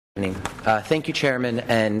Thank you, Chairman,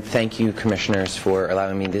 and thank you, Commissioners, for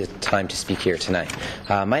allowing me the time to speak here tonight.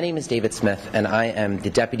 My name is David Smith, and I am the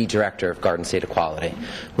Deputy Director of Garden State Equality.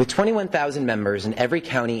 With 21,000 members in every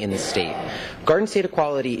county in the state, Garden State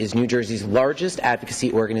Equality is New Jersey's largest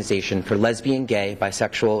advocacy organization for lesbian, gay,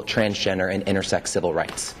 bisexual, transgender, and intersex civil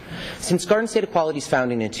rights. Since Garden State Equality's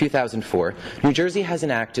founding in 2004, New Jersey has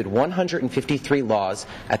enacted 153 laws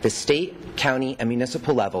at the state, county, and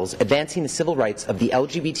municipal levels advancing the civil rights of the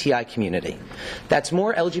LGBTI community. That's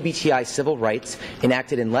more LGBTI civil rights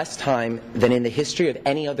enacted in less time than in the history of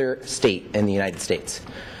any other state in the United States.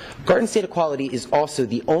 Garden State Equality is also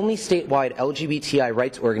the only statewide LGBTI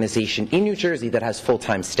rights organization in New Jersey that has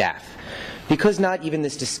full-time staff. Because not even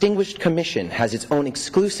this distinguished commission has its own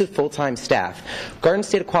exclusive full-time staff, Garden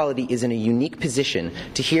State Equality is in a unique position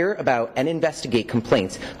to hear about and investigate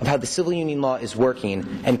complaints of how the civil union law is working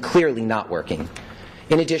and clearly not working.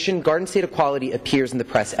 In addition, Garden State Equality appears in the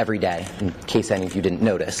press every day, in case any of you didn't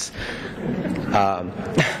notice.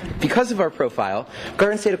 Because of our profile,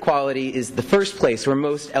 Garden State Equality is the first place where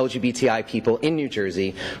most LGBTI people in New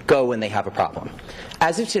Jersey go when they have a problem.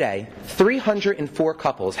 As of today, 304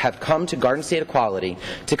 couples have come to Garden State Equality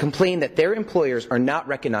to complain that their employers are not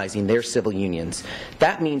recognizing their civil unions.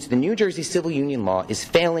 That means the New Jersey civil union law is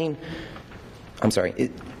failing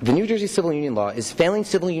the New Jersey civil union law is failing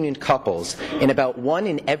civil union couples in about 1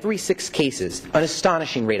 in every 6 cases, an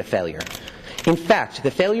astonishing rate of failure. In fact, the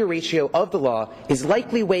failure ratio of the law is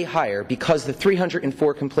likely way higher because the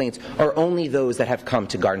 304 complaints are only those that have come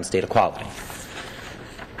to Garden State Equality.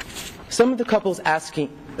 Some of the couples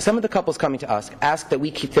coming to us ask that we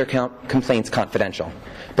keep their complaints confidential,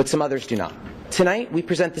 but some others do not. Tonight, we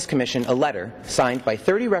present this commission a letter signed by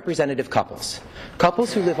 30 representative couples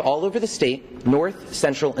who live all over the state, north,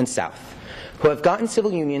 central, and south, who have gotten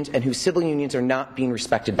civil unions and whose civil unions are not being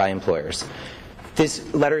respected by employers.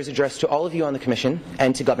 This letter is addressed to all of you on the commission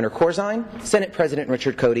and to Governor Corzine, Senate President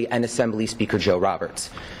Richard Cody, and Assembly Speaker Joe Roberts.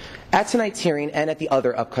 At tonight's hearing and at the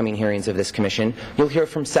other upcoming hearings of this commission, you'll hear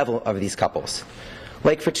from several of these couples.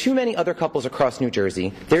 Like for too many other couples across New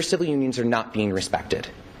Jersey, their civil unions are not being respected,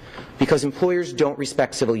 because employers don't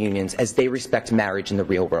respect civil unions as they respect marriage in the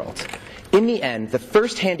real world. In the end, the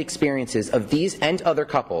first-hand experiences of these and other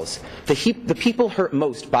couples, the people hurt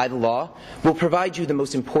most by the law, will provide you the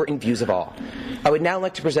most important views of all. I would now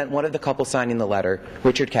like to present one of the couples signing the letter,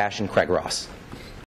 Richard Cash and Craig Ross.